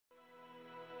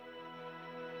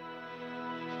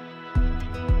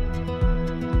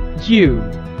You.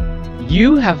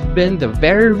 You have been the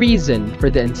very reason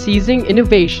for the unceasing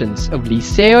innovations of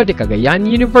Liceo de Cagayan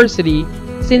University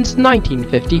since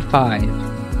 1955.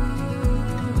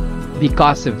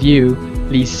 Because of you,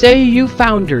 Liceo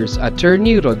founders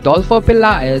Attorney Rodolfo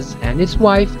Pelaez and his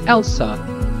wife Elsa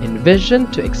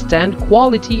envisioned to extend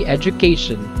quality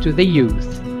education to the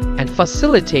youth and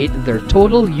facilitate their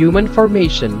total human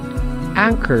formation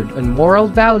anchored on moral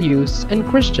values and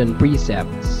Christian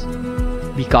precepts.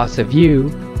 Because of you,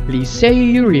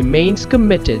 Liceo remains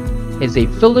committed as a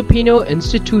Filipino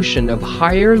institution of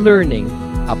higher learning,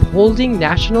 upholding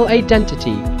national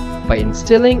identity by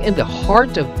instilling in the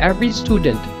heart of every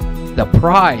student the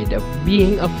pride of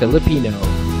being a Filipino.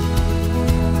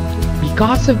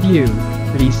 Because of you,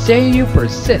 Liceo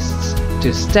persists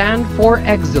to stand for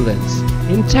excellence,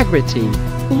 integrity,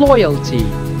 loyalty,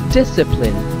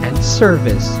 discipline, and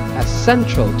service as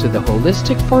central to the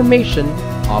holistic formation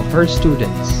of her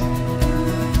students.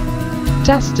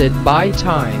 Tested by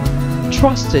time,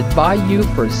 trusted by you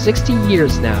for 60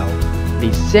 years now,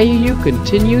 Liceo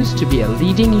continues to be a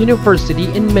leading university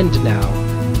in Mindanao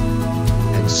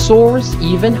and soars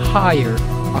even higher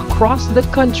across the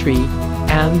country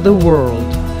and the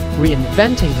world,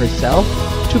 reinventing herself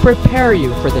to prepare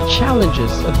you for the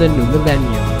challenges of the new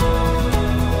millennium.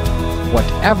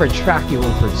 Whatever track you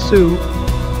will pursue,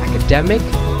 academic,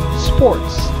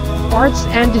 sports, arts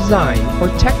and design, or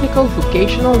technical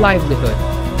vocational livelihood,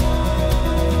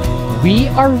 we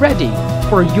are ready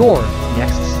for your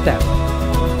next step.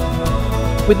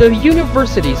 With the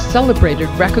university's celebrated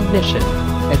recognition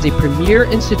as a premier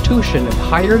institution of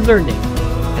higher learning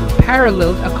and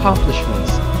paralleled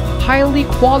accomplishments, highly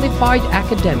qualified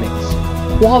academics,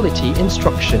 quality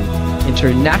instruction,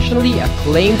 internationally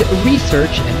acclaimed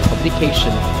research and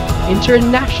publication,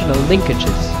 international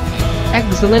linkages,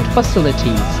 excellent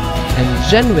facilities, and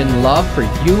genuine love for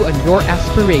you and your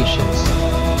aspirations.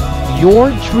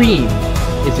 Your dream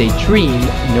is a dream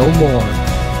no more,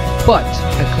 but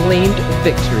a claimed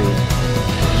victory.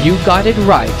 You got it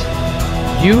right.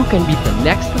 You can be the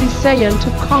next Licean to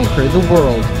conquer the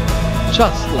world,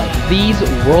 just like these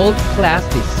world-class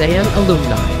Licean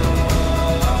alumni.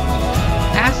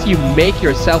 As you make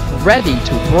yourself ready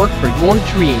to work for your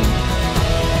dream,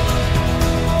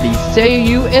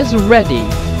 Liceo is ready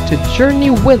to journey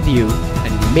with you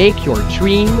and make your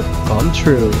dream come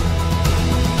true.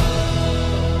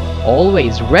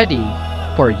 Always ready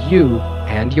for you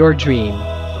and your dream.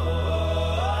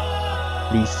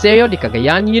 Liceo de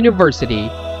Cagayan University,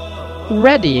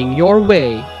 readying your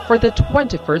way for the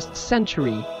 21st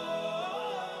century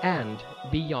and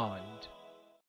beyond.